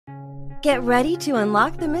Get ready to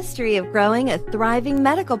unlock the mystery of growing a thriving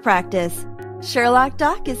medical practice. Sherlock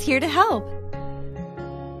Doc is here to help.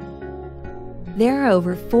 There are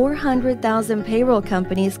over 400,000 payroll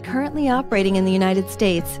companies currently operating in the United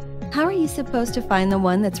States. How are you supposed to find the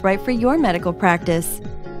one that's right for your medical practice?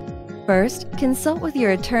 First, consult with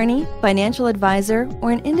your attorney, financial advisor,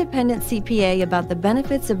 or an independent CPA about the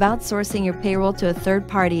benefits of outsourcing your payroll to a third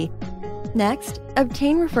party. Next,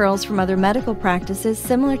 obtain referrals from other medical practices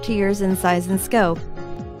similar to yours in size and scope.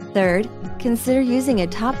 Third, consider using a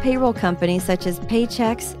top payroll company such as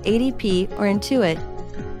Paychex, ADP, or Intuit.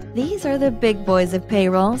 These are the big boys of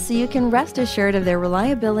payroll, so you can rest assured of their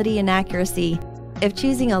reliability and accuracy. If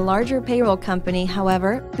choosing a larger payroll company,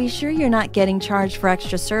 however, be sure you're not getting charged for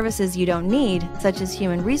extra services you don't need, such as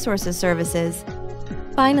human resources services.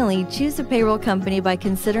 Finally, choose a payroll company by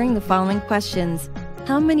considering the following questions.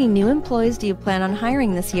 How many new employees do you plan on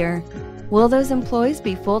hiring this year? Will those employees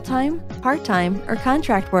be full-time, part-time, or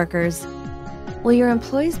contract workers? Will your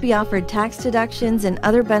employees be offered tax deductions and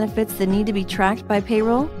other benefits that need to be tracked by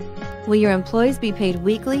payroll? Will your employees be paid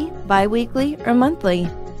weekly, bi-weekly, or monthly?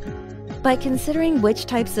 By considering which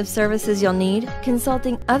types of services you'll need,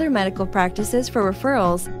 consulting other medical practices for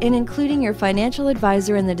referrals, and including your financial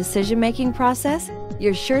advisor in the decision-making process,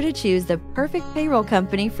 you're sure to choose the perfect payroll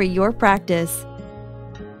company for your practice.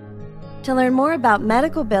 To learn more about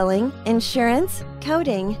medical billing, insurance,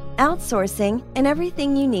 coding, outsourcing, and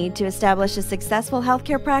everything you need to establish a successful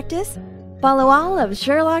healthcare practice, follow all of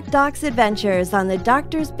Sherlock Doc's adventures on the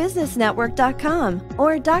doctorsbusinessnetwork.com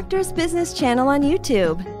or Doctors Business channel on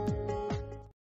YouTube.